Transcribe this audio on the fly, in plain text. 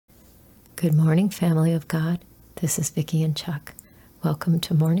Good morning, family of God. This is Vicki and Chuck. Welcome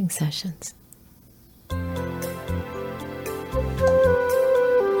to Morning Sessions.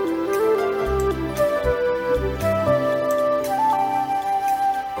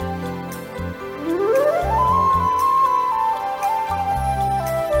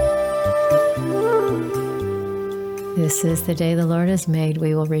 This is the day the Lord has made.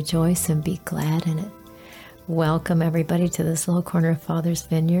 We will rejoice and be glad in it. Welcome, everybody, to this little corner of Father's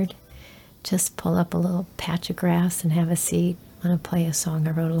Vineyard. Just pull up a little patch of grass and have a seat. I'm going to play a song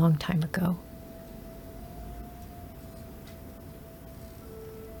I wrote a long time ago.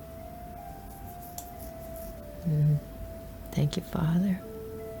 Thank you, Father.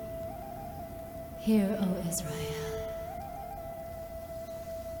 Hear, O Israel.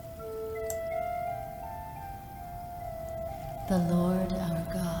 The Lord our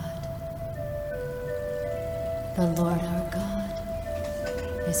God, the Lord our God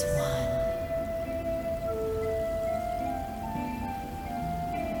is one.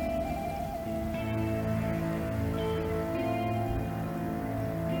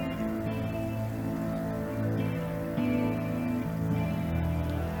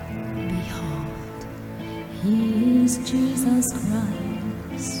 Behold, He is Jesus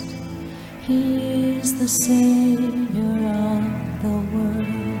Christ. He is the Savior of the world.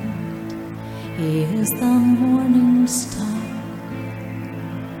 He is the morning star.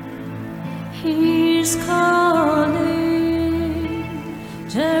 He's calling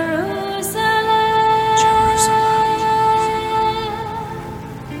Jerusalem.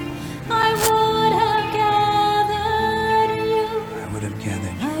 I would have gathered you. I would have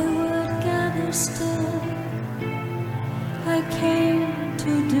gathered you. I would gather still. I came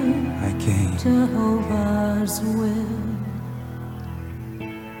to do Jehovah's will.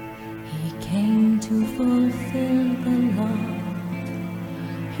 He came to fulfill the law.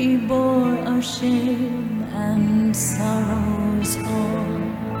 He bore our shame and sorrows all,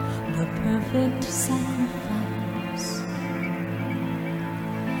 the perfect sacrifice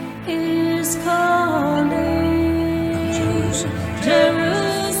is calling Jerusalem.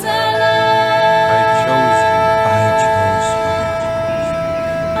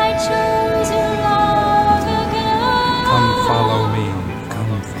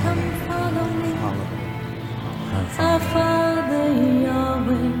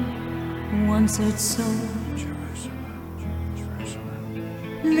 Answered so.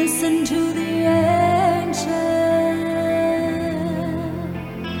 Listen to the angels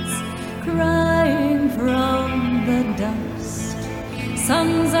crying from the dust.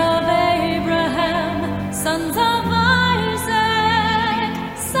 Sons of Abraham, sons of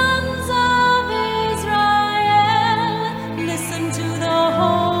Isaac, sons of Israel. Listen to the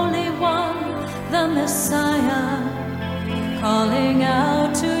Holy One, the Messiah, calling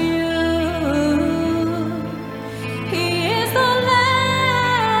out to you.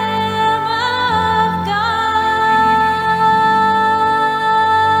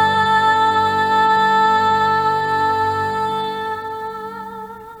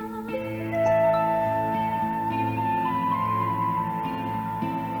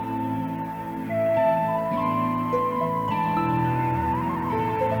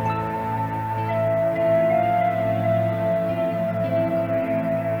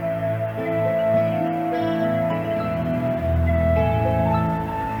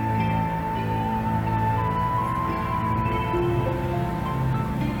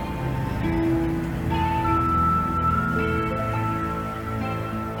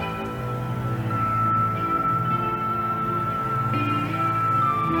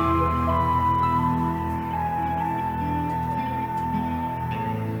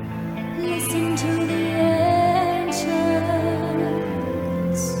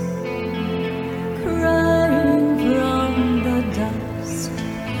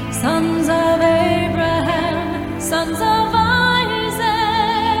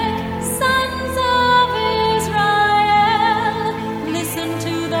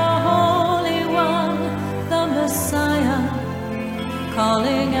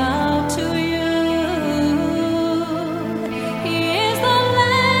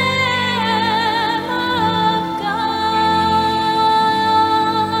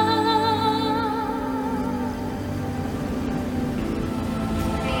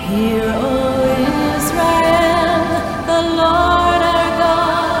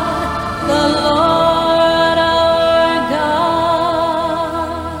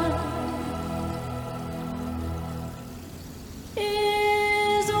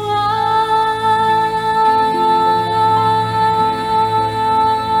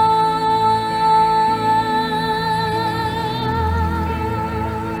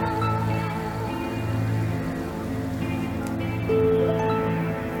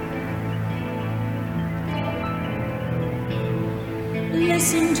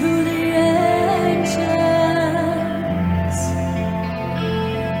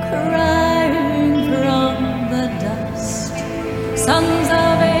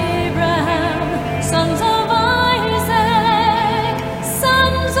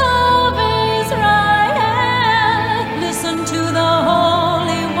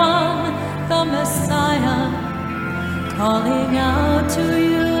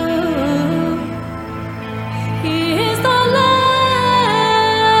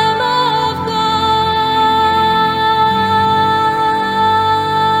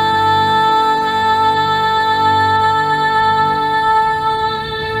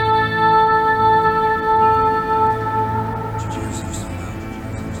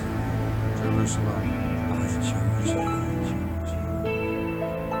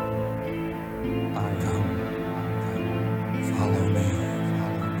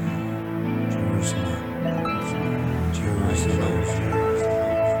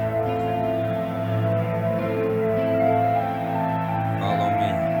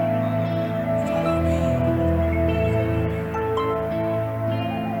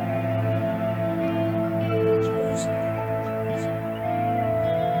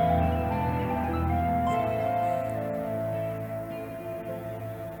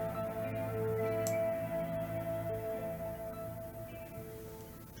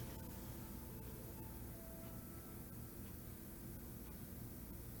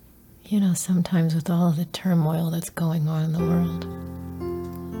 Sometimes with all of the turmoil that's going on in the world,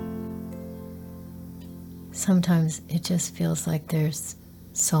 sometimes it just feels like there's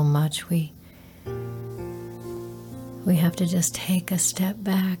so much we have to just take a step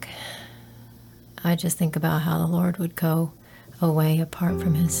back. I just think about how the Lord would go away apart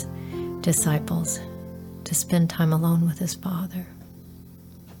from his disciples to spend time alone with his Father,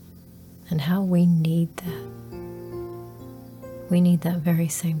 and how we need that. We need that very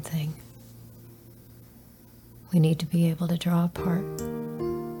same thing. We need to be able to draw apart.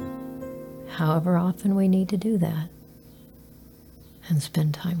 However often we need to do that and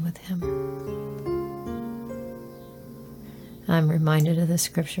spend time with him. I'm reminded of the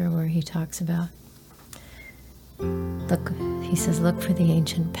scripture where he talks about, he says, look for the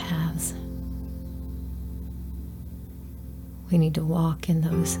ancient paths. We need to walk in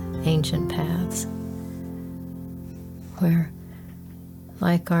those ancient paths where,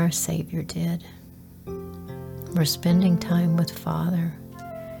 like our Savior did, we're spending time with Father,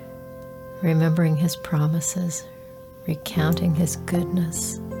 remembering his promises, recounting his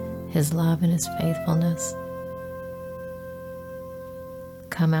goodness, his love and his faithfulness.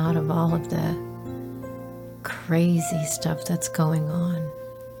 Come out of all of the crazy stuff that's going on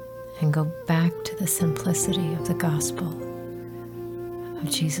and go back to the simplicity of the gospel of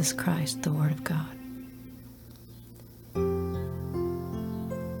Jesus Christ, the Word of God.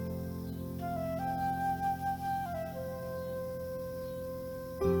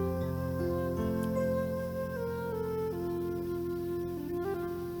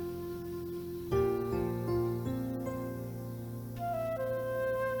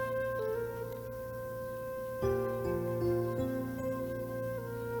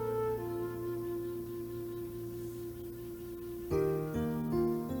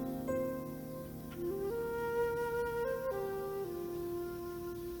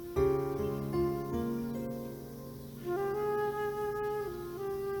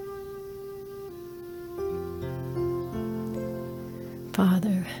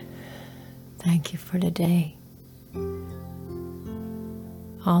 Father, thank you for today.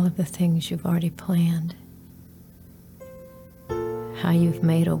 All of the things you've already planned. How you've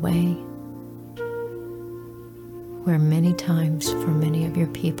made a way where many times for many of your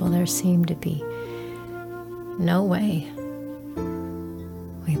people there seemed to be no way.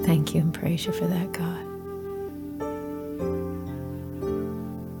 We thank you and praise you for that, God.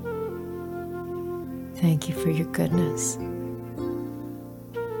 Thank you for your goodness.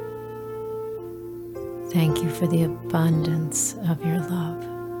 Thank you for the abundance of your love.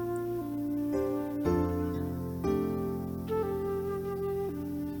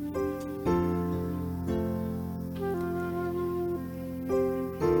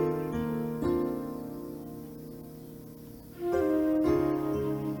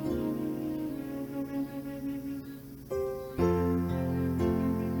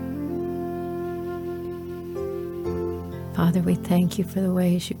 Father, we thank you for the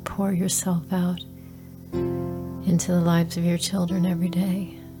ways you pour yourself out into the lives of your children every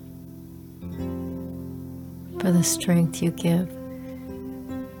day, for the strength you give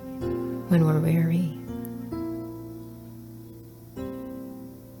when we're weary,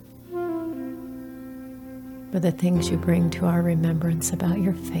 for the things you bring to our remembrance about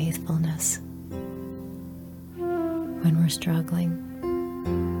your faithfulness when we're struggling.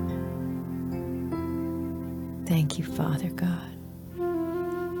 Thank you, Father God,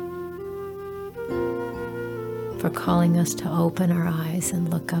 for calling us to open our eyes and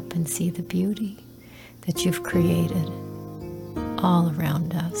look up and see the beauty that you've created all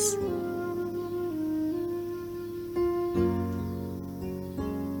around us.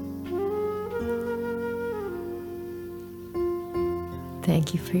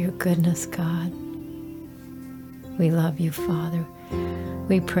 Thank you for your goodness, God. We love you, Father.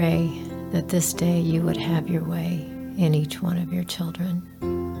 We pray that this day you would have your way in each one of your children.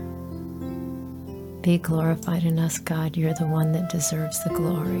 Be glorified in us, God. You're the one that deserves the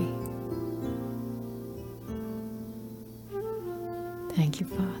glory. Thank you,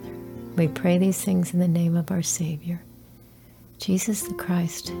 Father. We pray these things in the name of our Savior, Jesus the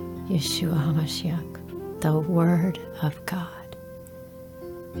Christ, Yeshua HaMashiach, the Word of God.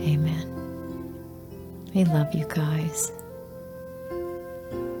 Amen. We love you guys.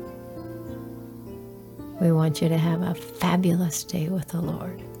 We want you to have a fabulous day with the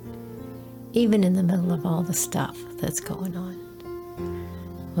Lord, even in the middle of all the stuff that's going on.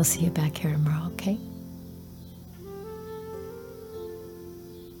 We'll see you back here tomorrow, okay?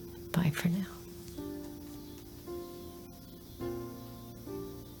 Bye for now.